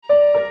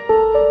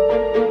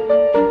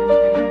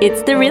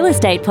It's the Real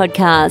Estate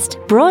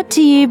Podcast, brought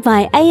to you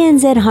by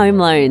ANZ Home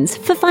Loans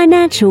for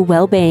financial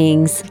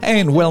well-beings.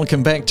 And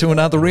welcome back to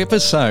another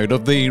episode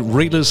of the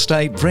Real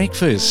Estate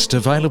Breakfast,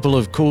 available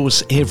of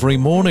course every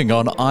morning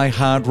on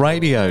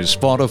iHeartRadio,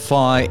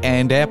 Spotify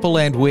and Apple,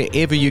 and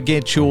wherever you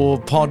get your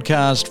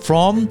podcast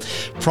from.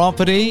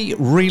 Property,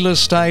 real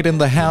estate and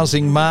the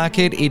housing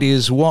market, it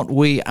is what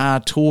we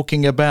are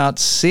talking about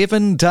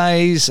 7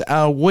 days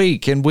a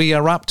week, and we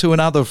are up to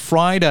another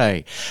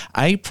Friday,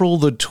 April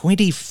the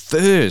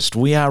 21st.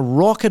 We are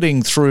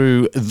rocketing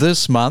through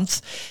this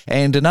month,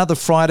 and another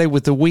Friday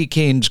with the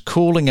weekend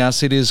calling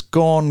us. It has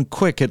gone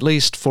quick, at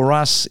least for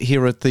us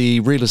here at the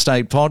Real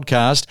Estate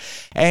Podcast.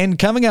 And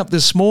coming up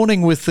this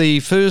morning with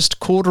the first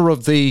quarter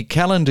of the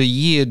calendar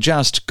year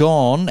just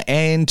gone,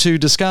 and to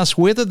discuss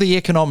whether the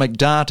economic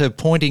data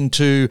pointing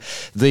to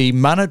the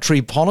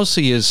monetary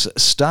policy is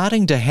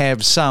starting to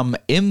have some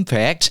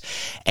impact,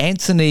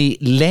 Anthony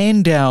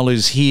Landau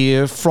is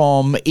here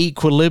from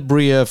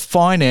Equilibria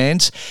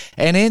Finance.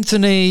 And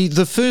Anthony,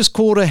 the first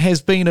quarter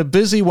has been a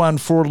busy one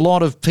for a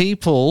lot of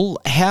people.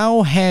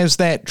 How has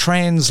that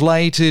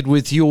translated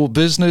with your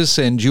business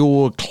and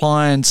your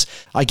clients,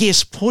 I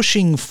guess,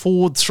 pushing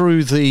forward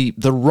through the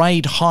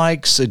rate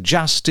hikes,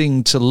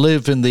 adjusting to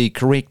live in the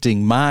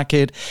correcting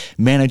market,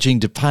 managing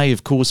to pay,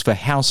 of course, for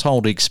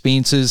household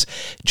expenses,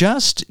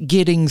 just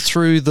getting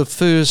through the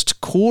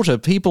first quarter?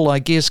 People, I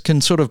guess, can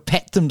sort of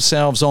pat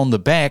themselves on the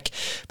back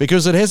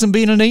because it hasn't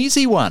been an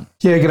easy one.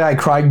 Yeah, g'day,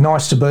 Craig.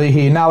 Nice to be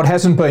here. No, it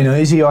hasn't been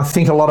easy. I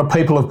think a lot of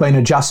people have been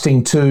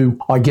adjusting to,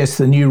 I guess,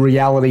 the new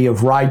reality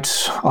of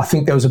rates. I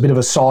think there was a bit of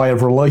a sigh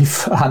of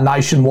relief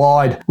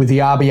nationwide with the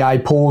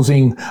RBA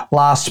pausing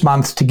last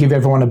month to give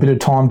everyone a bit of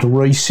time to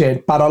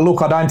reset. But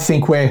I don't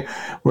think we're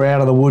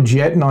out of the woods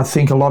yet, and I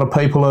think a lot of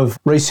people are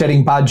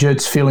resetting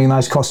budgets, feeling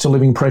those cost of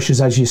living pressures,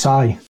 as you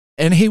say.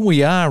 And here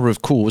we are,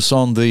 of course,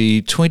 on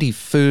the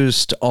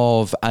 21st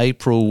of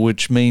April,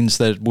 which means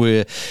that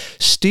we're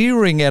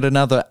steering at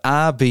another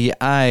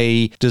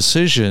RBA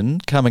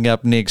decision coming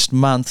up next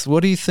month.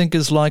 What do you think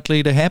is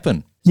likely to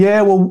happen?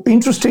 Yeah, well,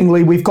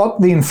 interestingly, we've got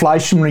the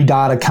inflationary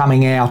data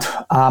coming out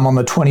on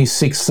the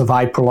 26th of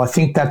April. I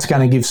think that's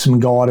going to give some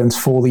guidance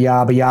for the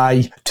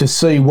RBA to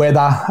see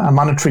whether a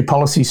monetary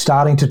policy is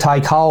starting to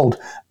take hold.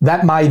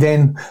 That may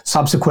then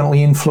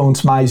subsequently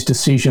influence May's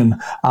decision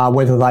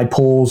whether they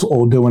pause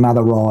or do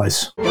another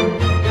rise.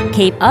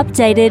 Keep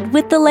updated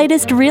with the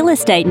latest real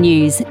estate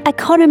news,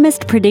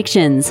 economist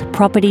predictions,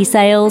 property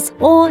sales,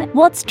 or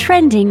what's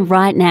trending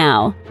right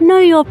now. Know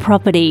your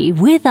property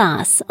with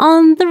us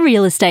on the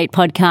Real Estate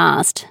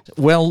Podcast.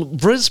 Well,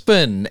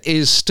 Brisbane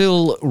is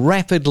still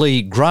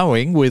rapidly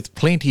growing with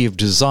plenty of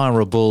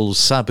desirable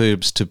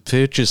suburbs to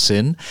purchase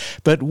in,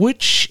 but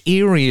which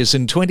areas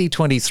in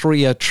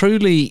 2023 are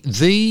truly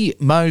the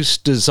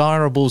most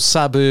desirable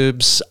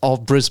suburbs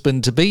of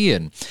Brisbane to be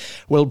in?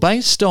 Well,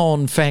 based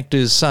on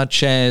factors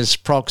such as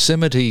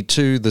proximity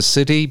to the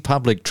city,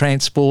 public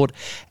transport,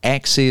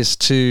 access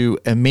to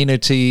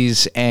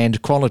amenities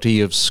and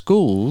quality of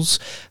schools,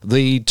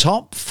 the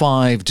top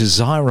 5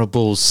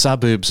 desirable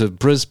suburbs of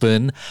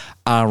Brisbane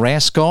are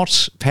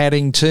Ascot,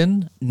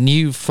 Paddington,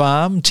 New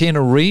Farm,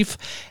 Teneriffe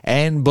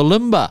and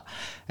Bulimba.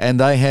 And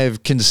they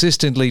have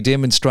consistently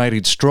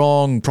demonstrated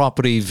strong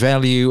property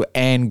value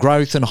and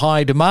growth and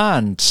high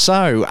demand.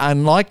 So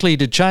unlikely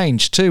to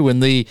change too in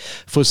the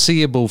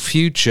foreseeable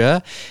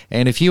future.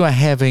 And if you are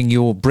having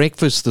your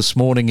breakfast this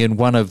morning in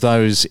one of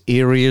those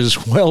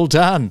areas, well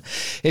done.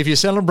 If you're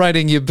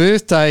celebrating your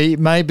birthday,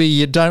 maybe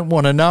you don't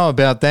want to know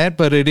about that,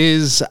 but it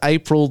is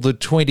April the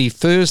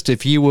 21st.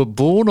 If you were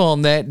born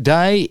on that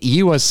day,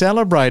 you are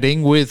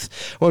celebrating with,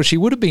 well, she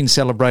would have been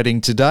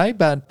celebrating today,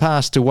 but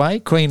passed away,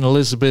 Queen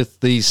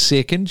Elizabeth II.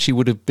 She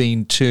would have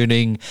been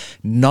turning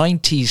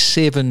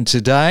 97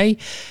 today.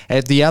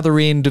 At the other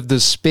end of the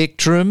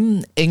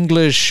spectrum,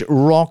 English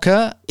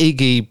rocker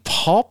Iggy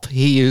Pop.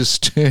 He is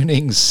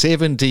turning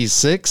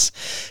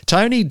 76.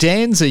 Tony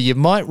Danza, you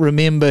might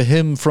remember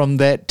him from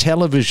that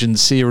television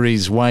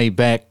series way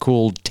back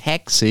called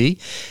Taxi.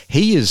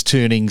 He is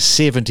turning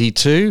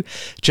 72.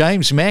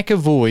 James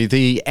McAvoy,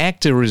 the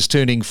actor, is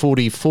turning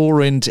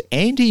 44. And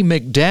Andie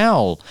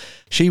MacDowell,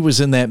 she was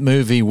in that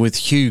movie with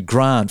Hugh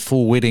Grant,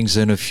 4 Weddings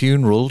and a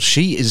Funeral.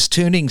 She is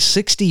turning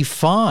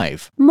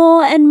 65.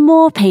 More and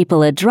more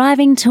people are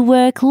driving to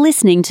work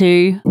listening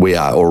to... We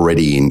are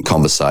already in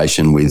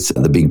conversation with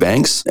the big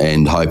banks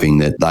and hoping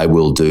that they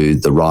will do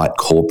the right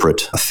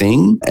corporate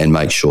thing and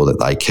make sure that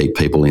they keep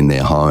people in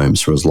their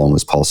homes for as long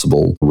as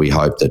possible. We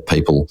hope that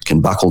people can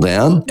buckle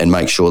down and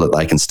make sure that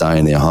they can stay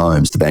in their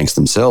homes. The banks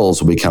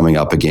themselves will be coming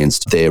up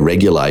against their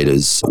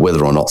regulators,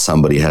 whether or not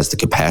somebody has the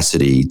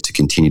capacity to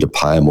continue to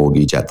pay a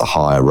mortgage at the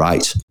higher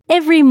rate.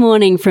 Every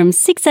morning from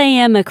 6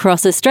 a.m.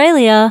 across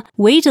Australia,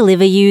 we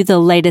deliver you the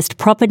latest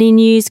property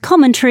news,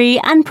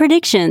 commentary and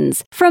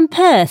predictions from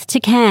Perth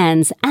to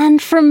Cairns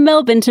and from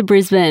Melbourne to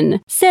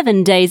Brisbane,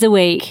 7 days a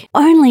week,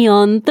 only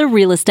on the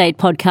Real Estate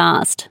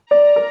Podcast.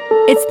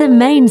 It's the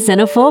Main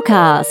Centre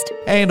forecast.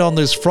 And on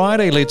this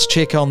Friday, let's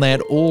check on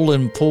that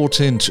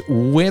all-important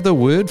weather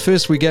word.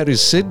 First, we go to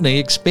Sydney,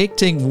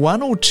 expecting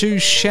 1 or 2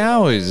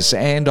 showers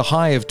and a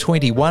high of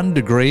 21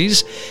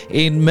 degrees.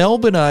 In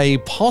Melbourne, a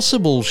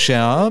possible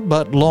shower,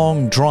 but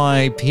long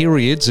dry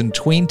periods and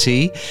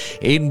 20.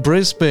 In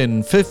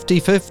Brisbane,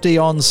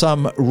 50-50 on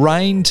some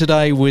rain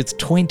today with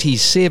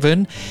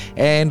 27.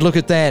 And look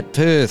at that,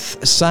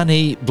 Perth,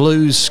 sunny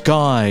blue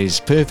skies.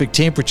 Perfect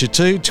temperature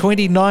too,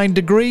 29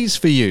 degrees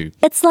for you.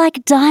 It's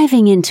like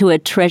diving into a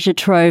treasure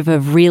trove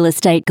of real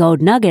estate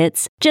gold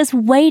nuggets just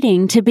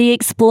waiting to be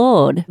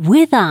explored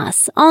with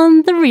us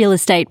on the Real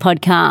Estate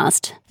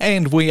Podcast.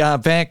 And we are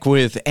back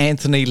with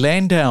Anthony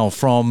Landau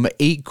from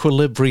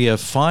Equilibria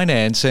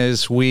Finance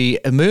as we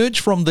emerge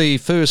from the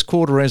first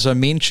quarter, as I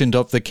mentioned,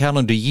 of the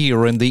calendar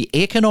year, and the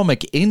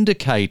economic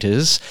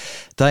indicators,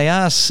 they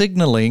are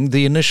signalling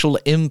the initial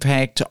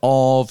impact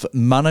of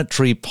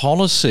monetary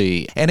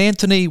policy. And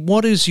Anthony,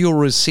 what is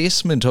your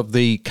assessment of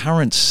the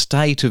current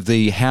state of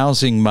the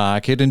housing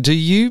market, and do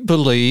you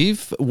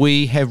believe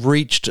we have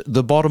reached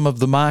the bottom of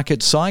the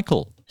market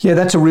cycle? Yeah,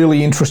 that's a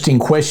really interesting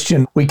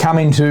question. We come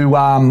into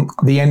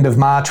the end of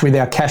March with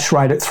our cash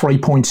rate at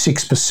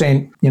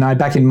 3.6%.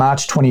 Back in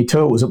March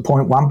 22, it was at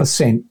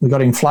 0.1%. We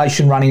got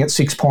inflation running at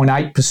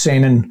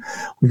 6.8%, and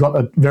we've got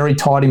a very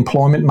tight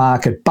employment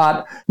market.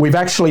 But we've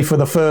actually, for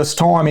the first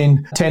time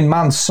in 10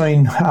 months,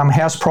 seen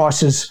house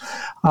prices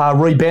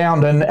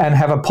rebound and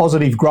have a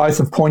positive growth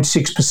of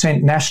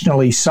 0.6%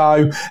 nationally.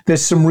 So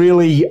there's some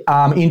really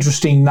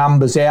interesting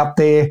numbers out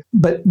there.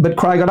 But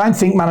Craig, I don't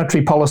think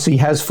monetary policy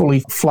has fully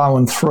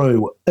flown through.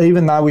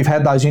 Even though we've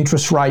had those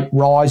interest rate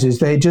rises,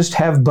 there just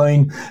have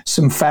been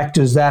some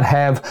factors that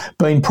have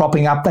been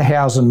propping up the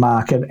housing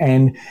market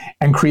and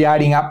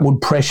creating upward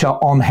pressure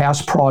on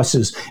house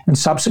prices. And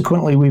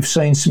subsequently, we've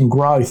seen some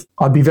growth.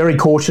 I'd be very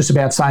cautious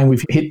about saying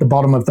we've hit the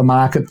bottom of the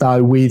market,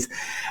 though, with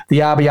the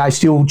RBA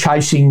still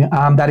chasing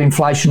that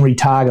inflationary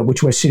target,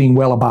 which we're sitting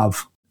well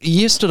above.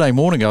 Yesterday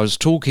morning, I was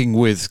talking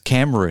with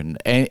Cameron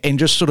and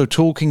just sort of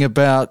talking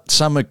about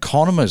some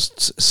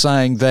economists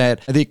saying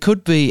that there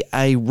could be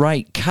a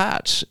rate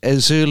cut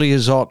as early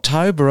as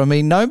October. I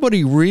mean,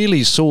 nobody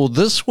really saw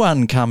this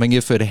one coming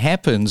if it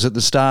happens at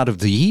the start of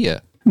the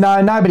year. No,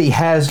 nobody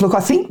has. Look,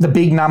 I think the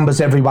big numbers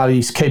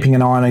everybody's keeping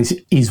an eye on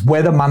is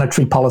whether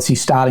monetary policy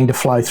is starting to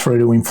flow through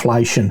to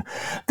inflation.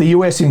 The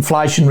US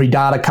inflationary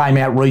data came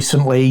out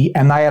recently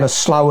and they had a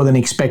slower than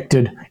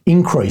expected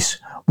increase,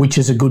 which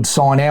is a good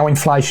sign. Our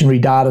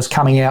inflationary data is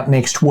coming out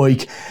next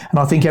week, and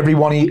I think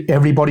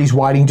everybody's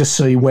waiting to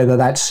see whether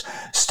that's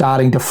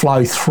starting to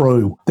flow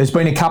through. There's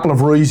been a couple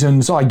of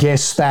reasons, I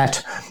guess,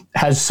 that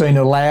has seen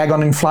a lag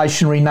on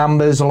inflationary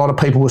numbers. A lot of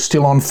people were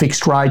still on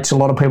fixed rates. A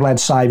lot of people had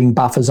saving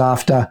buffers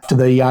after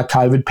the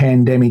COVID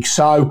pandemic.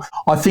 So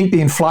I think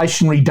the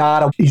inflationary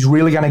data is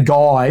really going to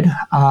guide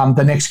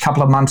the next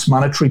couple of months'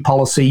 monetary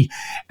policy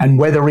and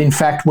whether, in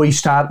fact, we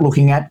start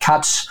looking at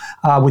cuts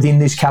within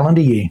this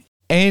calendar year.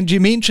 And you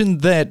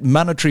mentioned that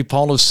monetary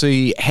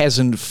policy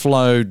hasn't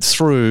flowed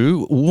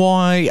through.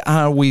 Why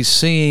are we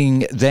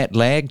seeing that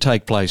lag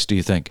take place, do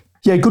you think?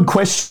 Yeah, good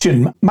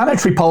question.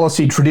 Monetary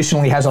policy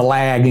traditionally has a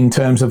lag in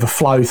terms of a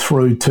flow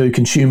through to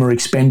consumer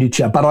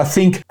expenditure, but I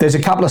think there's a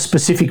couple of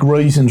specific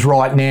reasons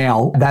right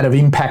now that have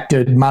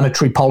impacted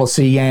monetary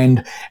policy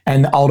and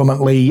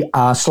ultimately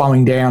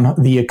slowing down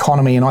the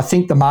economy. And I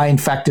think the main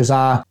factors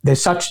are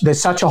there's such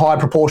a high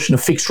proportion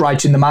of fixed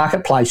rates in the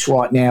marketplace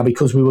right now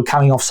because we were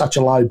coming off such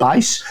a low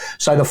base.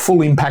 So the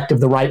full impact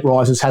of the rate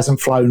rises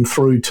hasn't flown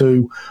through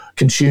to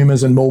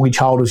consumers and mortgage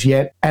holders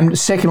yet. And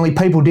secondly,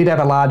 people did have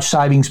a large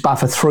savings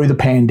buffer through the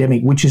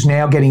pandemic, which is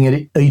now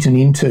getting eaten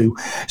into.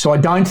 So I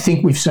don't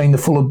think we've seen the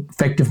full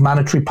effect of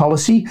monetary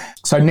policy.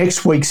 So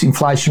next week's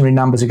inflationary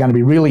numbers are going to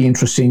be really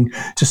interesting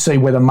to see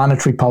whether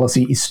monetary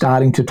policy is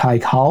starting to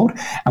take hold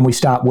and we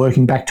start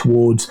working back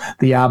towards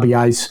the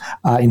RBA's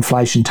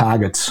inflation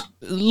targets.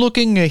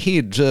 Looking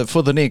ahead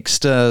for the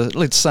next,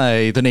 let's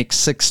say, the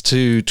next 6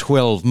 to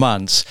 12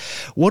 months,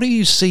 what do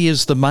you see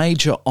as the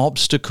major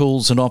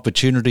obstacles and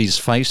opportunities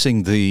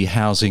facing the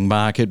housing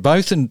market,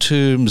 both in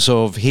terms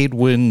of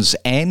headwinds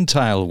and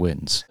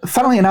tailwinds?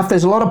 Funnily enough,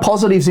 there's a lot of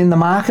positives in the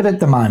market at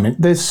the moment.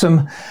 There's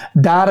some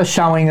data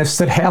showing us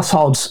that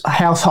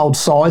household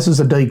sizes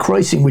are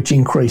decreasing, which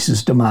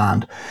increases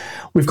demand.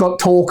 We've got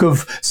talk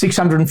of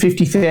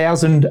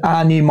 650,000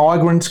 new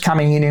migrants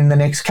coming in the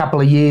next couple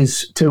of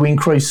years to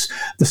increase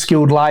the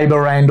skilled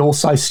labour and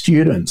also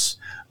students.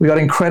 We've got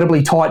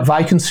incredibly tight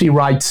vacancy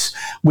rates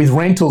with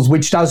rentals,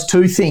 which does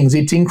two things.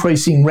 It's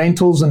increasing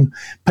rentals and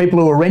people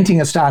who are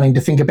renting are starting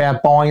to think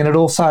about buying, and it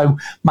also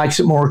makes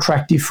it more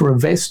attractive for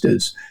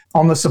investors.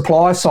 On the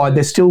supply side,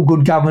 there's still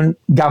good government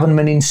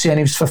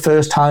incentives for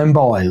first home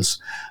buyers.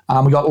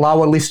 We've got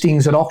lower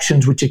listings at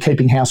auctions, which are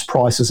keeping house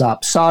prices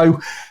up. So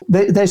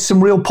there's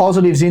some real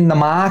positives in the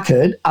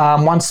market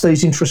once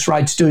these interest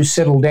rates do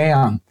settle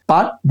down.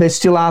 But there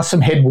still are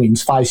some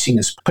headwinds facing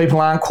us. People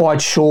aren't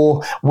quite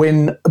sure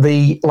when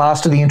the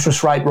last of the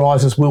interest rate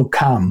rises will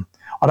come.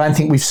 I don't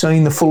think we've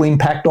seen the full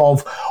impact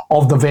of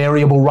the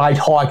variable rate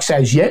hikes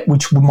as yet,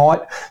 which we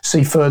might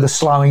see further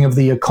slowing of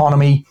the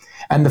economy.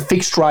 And the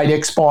fixed rate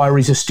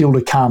expiries are still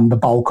to come, the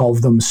bulk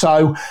of them.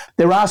 So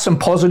there are some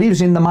positives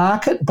in the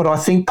market, but I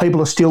think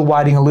people are still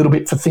waiting a little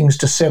bit for things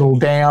to settle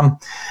down.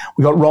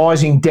 We've got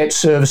rising debt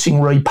servicing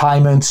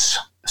repayments.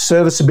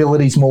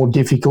 Serviceability is more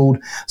difficult.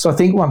 So I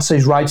think once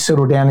these rates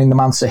settle down in the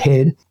months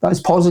ahead, those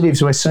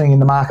positives we're seeing in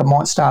the market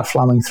might start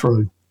flowing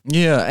through.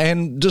 Yeah,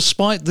 and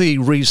despite the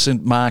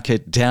recent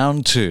market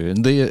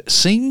downturn, there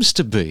seems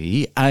to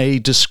be a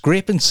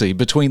discrepancy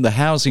between the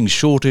housing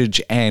shortage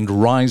and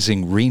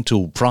rising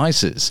rental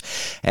prices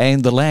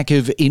and the lack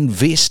of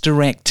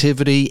investor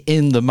activity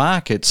in the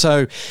market.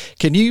 So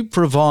can you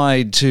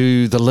provide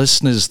to the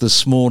listeners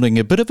this morning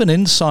a bit of an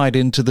insight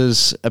into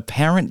this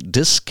apparent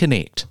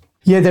disconnect?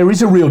 Yeah, there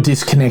is a real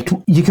disconnect.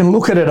 You can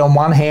look at it on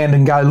one hand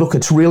and go, look,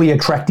 it's really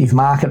attractive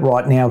market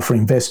right now for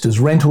investors.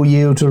 Rental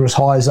yields are as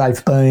high as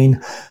they've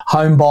been.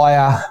 Home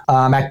buyer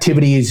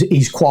activity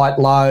is quite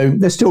low.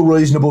 There's still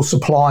reasonable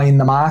supply in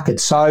the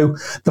market. So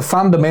the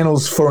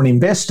fundamentals for an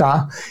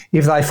investor,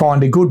 if they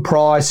find a good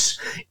price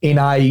in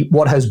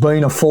what has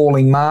been a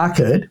falling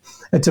market,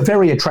 it's a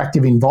very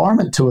attractive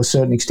environment to a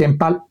certain extent,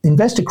 but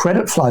investor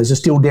credit flows are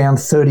still down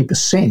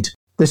 30%.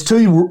 There's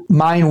two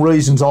main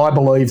reasons I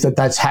believe that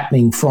that's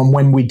happening from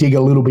when we dig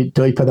a little bit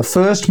deeper. The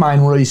first main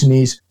reason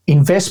is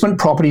investment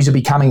properties are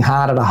becoming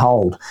harder to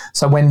hold.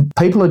 So when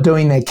people are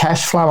doing their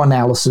cash flow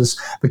analysis,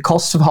 the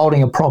costs of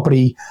holding a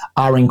property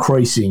are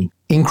increasing.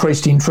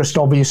 Increased interest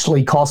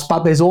obviously costs,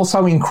 but there's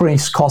also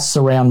increased costs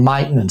around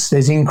maintenance.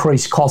 There's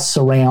increased costs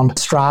around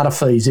strata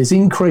fees. There's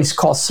increased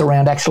costs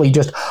around actually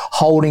just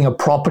holding a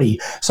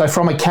property. So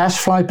from a cash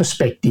flow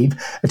perspective,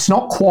 it's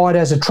not quite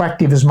as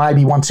attractive as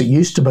maybe once it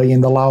used to be in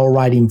the lower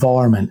rate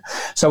environment.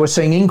 So we're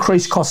seeing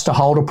increased costs to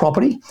hold a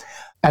property.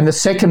 And the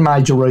second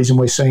major reason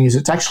we're seeing is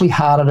it's actually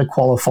harder to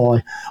qualify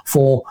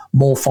for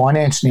more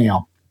finance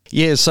now.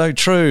 Yeah, so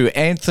true.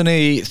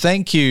 Anthony,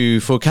 thank you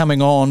for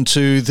coming on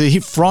to the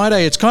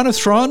Friday. It's kind of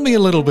thrown me a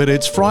little bit.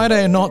 It's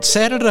Friday and not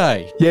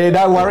Saturday. Yeah,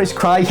 no worries,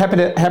 Craig. Happy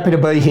to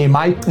be here,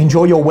 mate.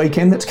 Enjoy your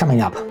weekend that's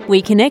coming up.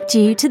 We connect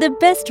you to the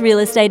best real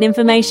estate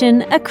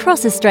information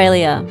across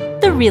Australia.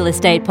 The Real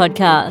Estate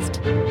Podcast.